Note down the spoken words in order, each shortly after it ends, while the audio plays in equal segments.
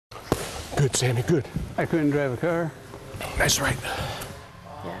Good, Sammy, good. I couldn't drive a car. That's right.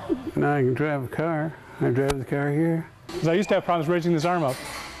 Yeah. Now I can drive a car. I drive the car here. Because I used to have problems raising this arm up.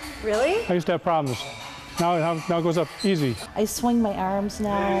 Really? I used to have problems. Now it goes up easy. I swing my arms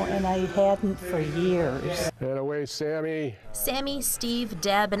now, and I hadn't for years. Get away, Sammy. Sammy, Steve,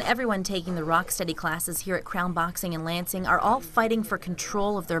 Deb, and everyone taking the Rocksteady classes here at Crown Boxing in Lansing are all fighting for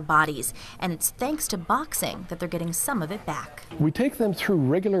control of their bodies. And it's thanks to boxing that they're getting some of it back. We take them through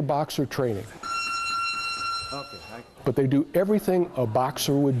regular boxer training. But they do everything a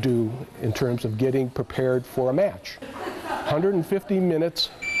boxer would do in terms of getting prepared for a match. 150 minutes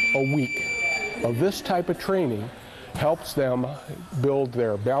a week of this type of training helps them build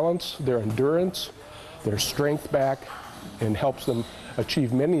their balance, their endurance, their strength back, and helps them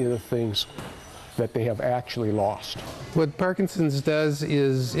achieve many of the things that they have actually lost. What Parkinson's does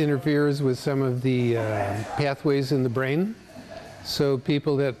is interferes with some of the pathways in the brain. So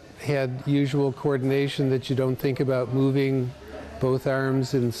people that had usual coordination that you don't think about moving both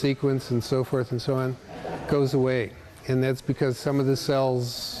arms in sequence and so forth and so on goes away. And that's because some of the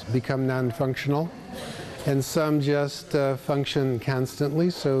cells become non-functional and some just function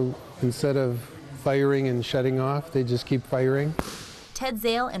constantly. So instead of firing and shutting off, they just keep firing. Ted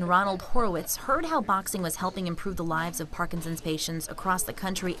Zale and Ronald Horowitz heard how boxing was helping improve the lives of Parkinson's patients across the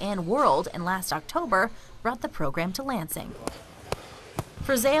country and world, and last October brought the program to Lansing.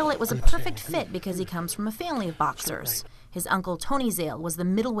 For Zale, it was a perfect fit because he comes from a family of boxers. His uncle Tony Zale was the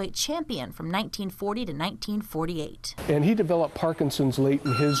middleweight champion from 1940 to 1948. And he developed Parkinson's late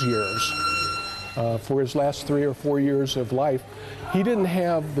in his years. For his last 3 or 4 years of life, he didn't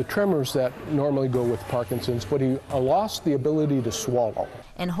have the tremors that normally go with Parkinson's, but he lost the ability to swallow.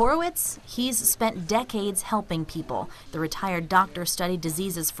 And Horowitz, he's spent decades helping people. The retired doctor studied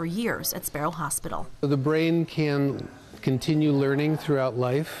diseases for years at Sparrow Hospital. The brain can continue learning throughout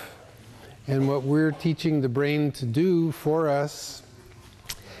life. And what we're teaching the brain to do for us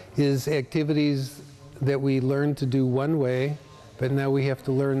is activities that we learned to do one way, but now we have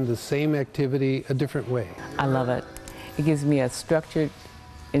to learn the same activity a different way. I love it. It gives me a structured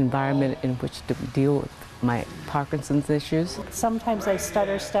environment in which to deal with my Parkinson's issues. Sometimes I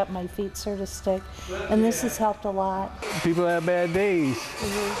stutter step, my feet sort of stick, and this has helped a lot. People have bad days.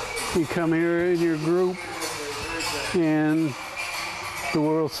 You come here in your group, and the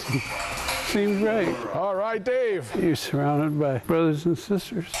world seems right. All right, Dave. You're surrounded by brothers and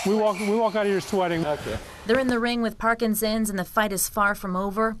sisters. We walk out of here sweating. Okay. They're in the ring with Parkinson's, and the fight is far from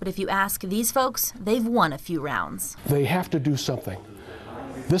over. But if you ask these folks, they've won a few rounds. They have to do something.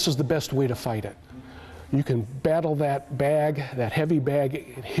 This is the best way to fight it. You can battle that bag, that heavy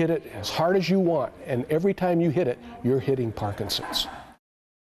bag, and hit it as hard as you want. And every time you hit it, you're hitting Parkinson's.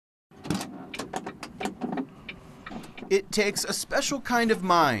 It takes a special kind of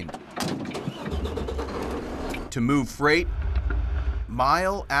mind to move freight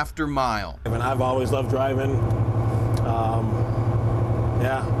mile after mile. I mean, I've always loved driving.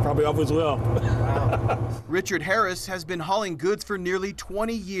 Yeah, probably always will. Wow. Richard Harris has been hauling goods for nearly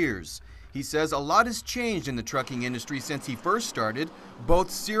 20 years. He says a lot has changed in the trucking industry since he first started,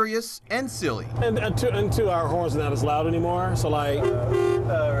 both serious and silly. And two, our horns are not as loud anymore. So like,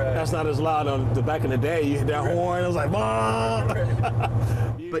 that's not as loud on the back in the day. You hit that horn, it was like, Mom!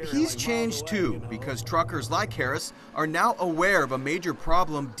 But he's changed too, because truckers like Harris are now aware of a major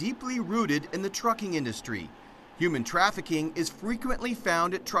problem deeply rooted in the trucking industry. Human trafficking is frequently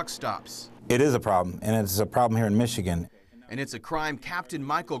found at truck stops. It is a problem, and it's a problem here in Michigan. And it's a crime Captain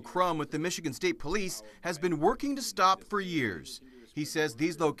Michael Crum with the Michigan State Police has been working to stop for years. He says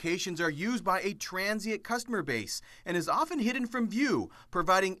these locations are used by a transient customer base and is often hidden from view,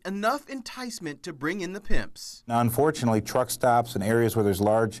 providing enough enticement to bring in the pimps. Now, unfortunately, truck stops and areas where there's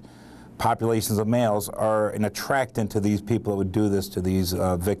large populations of males are an attractant to these people that would do this to these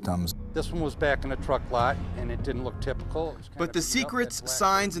victims. This one was back in a truck lot, and it didn't look typical. But the secrets,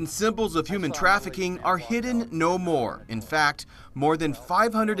 signs, and symbols of human trafficking are hidden no more. In fact, more than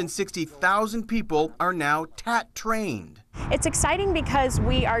 560,000 people are now TAT trained. It's exciting because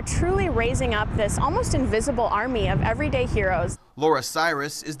we are truly raising up this almost invisible army of everyday heroes. Laura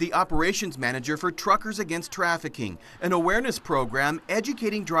Cyrus is the operations manager for Truckers Against Trafficking, an awareness program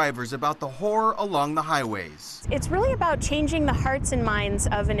educating drivers about the horror along the highways. It's really about changing the hearts and minds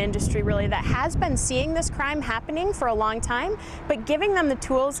of an industry really that has been seeing this crime happening for a long time, but giving them the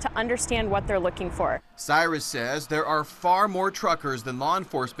tools to understand what they're looking for. Cyrus says there are far more truckers than law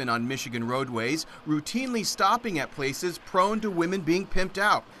enforcement on Michigan roadways, routinely stopping at places prone to women being pimped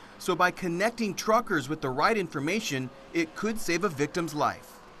out. So by connecting truckers with the right information, it could save a victim's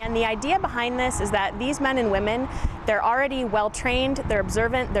life. And the idea behind this is that these men and women, they're already well trained, they're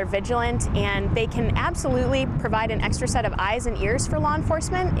observant, they're vigilant, and they can absolutely provide an extra set of eyes and ears for law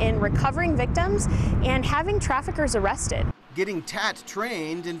enforcement in recovering victims and having traffickers arrested. Getting TAT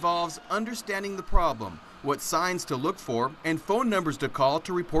trained involves understanding the problem, what signs to look for, and phone numbers to call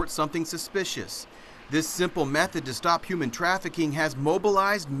to report something suspicious. This simple method to stop human trafficking has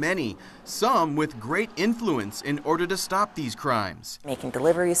mobilized many, some with great influence in order to stop these crimes. Making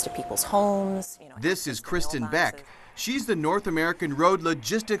deliveries to people's homes. This is Kristen Beck. She's the North American Road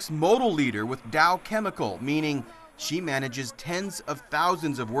Logistics Modal Leader with Dow Chemical, meaning she manages tens of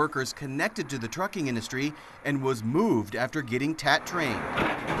thousands of workers connected to the trucking industry and was moved after getting TAT trained.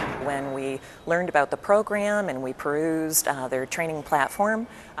 When we learned about the program and we perused their training platform,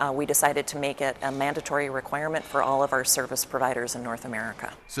 we decided to make it a mandatory requirement for all of our service providers in North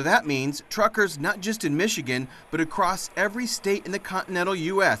America. So that means truckers not just in Michigan, but across every state in the continental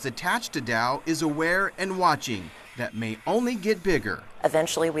U.S. attached to Dow is aware and watching. That may only get bigger.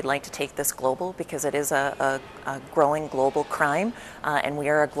 Eventually, we'd like to take this global because it is a growing global crime, and we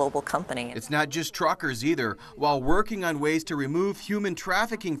are a global company. It's not just truckers either. While working on ways to remove human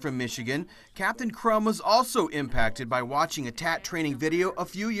trafficking from Michigan, Captain Crum was also impacted by watching a TAT training video a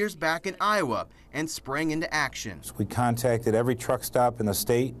few years back in Iowa and sprang into action. We contacted every truck stop in the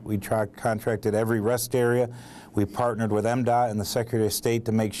state. We contracted every rest area. We partnered with MDOT and the Secretary of State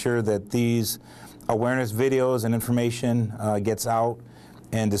to make sure that these awareness videos and information gets out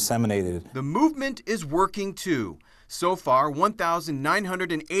and disseminated. The movement is working too. So far,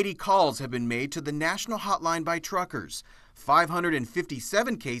 1,980 calls have been made to the national hotline by truckers.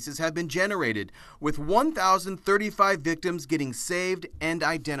 557 cases have been generated, with 1,035 victims getting saved and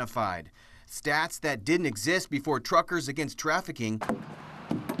identified. Stats that didn't exist before Truckers Against Trafficking.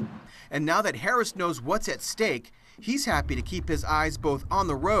 And now that Harris knows what's at stake, he's happy to keep his eyes both on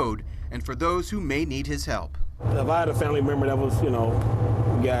the road and for those who may need his help. If I had a family member that was,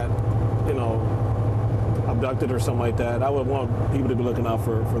 got, abducted or something like that, I would want people to be looking out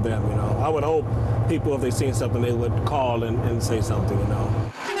for them, I would hope people, if they seen something, they would call and say something,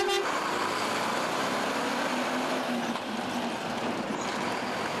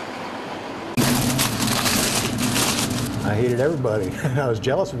 I hated everybody. I was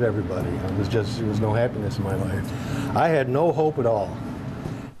jealous of everybody. There was no happiness in my life. I had no hope at all.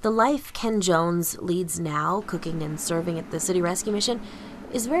 The life Ken Jones leads now, cooking and serving at the City Rescue Mission,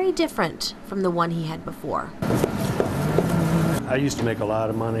 is very different from the one he had before. I used to make a lot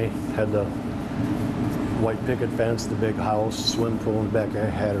of money, had the white picket fence, the big house, swim pool in the back, I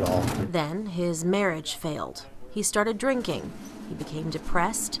had it all. Then his marriage failed. He started drinking, he became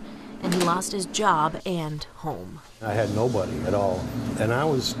depressed, and he lost his job and home. I had nobody at all, and I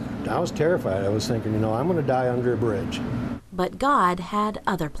was terrified. I was thinking, I'm going to die under a bridge. But God had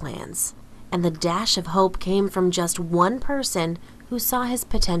other plans, and the dash of hope came from just one person who saw his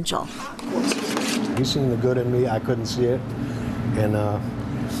potential. He seen the good in me, I couldn't see it, and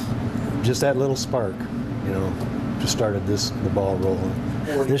just that little spark, just started the ball rolling.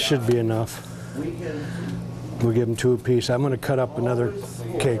 This should be enough. We'll give them 2 apiece. I'm going to cut up another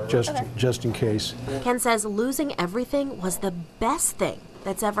cake just in case. Ken says losing everything was the best thing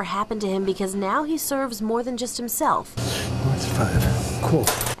that's ever happened to him because now he serves more than just himself. That's fine. Cool.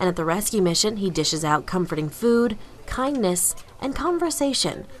 And at the rescue mission, he dishes out comforting food, kindness, and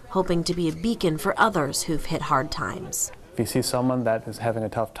conversation, hoping to be a beacon for others who've hit hard times. If he sees someone that is having a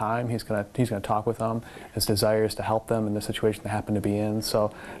tough time, he's gonna talk with them. His desire is to help them in the situation they happen to be in.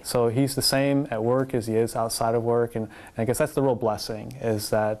 So he's the same at work as he is outside of work, and I guess that's the real blessing, is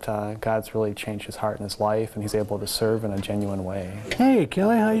that God's really changed his heart and his life, and he's able to serve in a genuine way. Hey,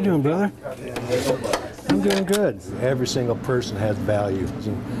 Kelly, how you doing, brother? I'm doing good. Every single person has value.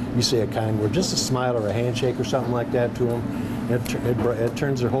 You say a kind word, just a smile or a handshake or something like that to them, it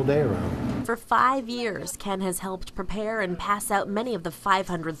turns their whole day around. For 5 years, Ken has helped prepare and pass out many of the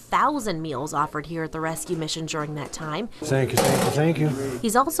 500,000 meals offered here at the rescue mission during that time. Thank you, thank you, thank you.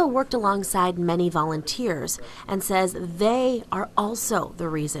 He's also worked alongside many volunteers and says they are also the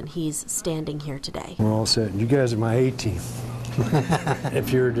reason he's standing here today. We're all set. You guys are my A-team. If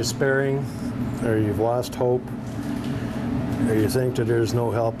you're despairing or you've lost hope or you think that there's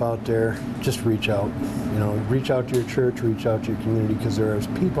no help out there, just reach out. Reach out to your church, reach out to your community, because there are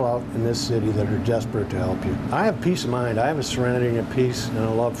people out in this city that are desperate to help you. I have peace of mind. I have a serenity and a peace and a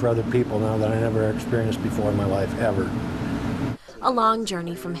love for other people now that I never experienced before in my life, ever. A long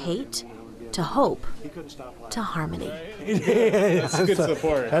journey from hate to hope to harmony. That's good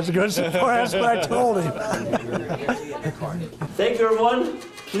support. That's good support. That's what I told him. Thank you, everyone.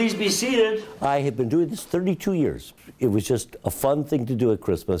 Please be seated. I have been doing this 32 years. It was just a fun thing to do at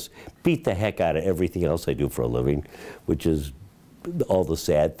Christmas. Beat the heck out of everything else I do for a living, which is all the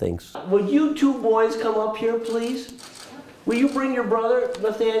sad things. Would you two boys come up here, please? Will you bring your brother,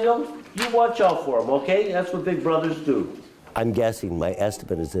 Nathaniel? You watch out for him, okay? That's what big brothers do. I'm guessing my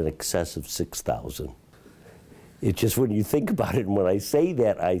estimate is in excess of 6,000. It's just when you think about it, and when I say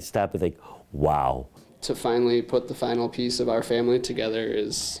that, I stop and think, wow. To finally put the final piece of our family together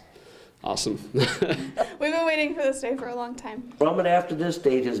is awesome. We've been waiting for this day for a long time. From and after this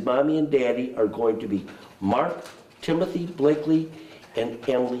date, his mommy and daddy are going to be Mark Timothy Blakely and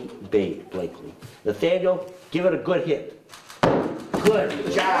Emily Bay Blakely. Nathaniel, give it a good hit. Good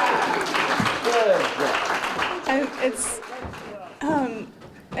job. Good job.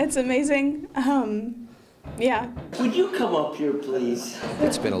 It's amazing. Yeah. Would you come up here, please?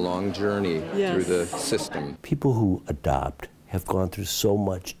 It's been a long journey through the system. People who adopt have gone through so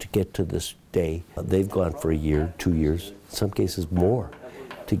much to get to this day. They've gone for a year, 2 years, in some cases more,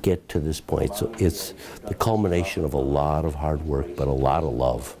 to get to this point. So it's the culmination of a lot of hard work, but a lot of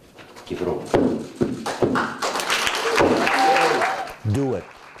love. Keep it over. Do it.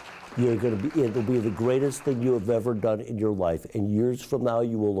 You're going to be, it'll be the greatest thing you have ever done in your life. And years from now,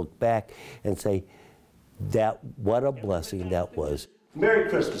 you will look back and say, what a blessing that was. Merry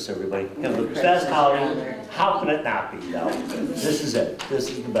Christmas, everybody. Have the best holiday. How can it not be, though? This is it. This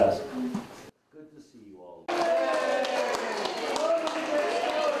is the best. Good to see you all.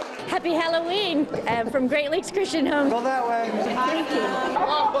 Happy Halloween from Great Lakes Christian Home. Go that way. Thank you.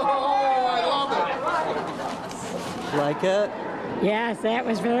 Oh, I love it. Like it? Yes, that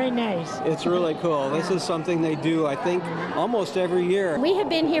was very nice. It's really cool. This is something they do, I think, almost every year. We have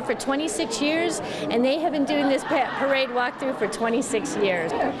been here for 26 years, and they have been doing this parade walkthrough for 26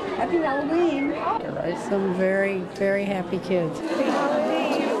 years. Happy Halloween. Some very, very happy kids.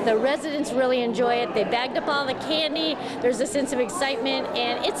 The residents really enjoy it. They bagged up all the candy. There's a sense of excitement,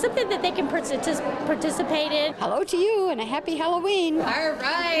 and it's something that they can participate in. Hello to you, and a happy Halloween. All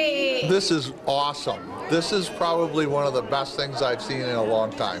right. This is awesome. This is probably one of the best things I've seen in a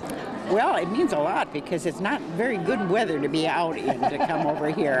long time. Well, it means a lot because it's not very good weather to be out in, to come over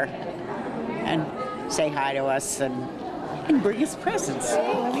here and say hi to us and bring us presents.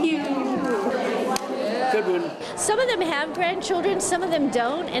 Thank you. Good one. Some of them have grandchildren, some of them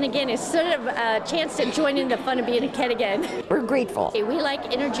don't, and again, it's sort of a chance to join in the fun of being a kid again. We're grateful. We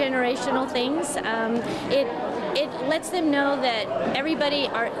like intergenerational things. It lets them know that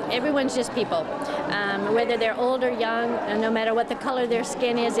everyone's just people. Whether they're old or young, no matter what the color of their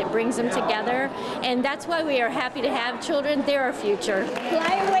skin is, it brings them together. And that's why we are happy to have children. They're our future.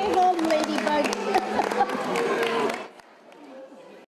 Fly away home, Ladybug.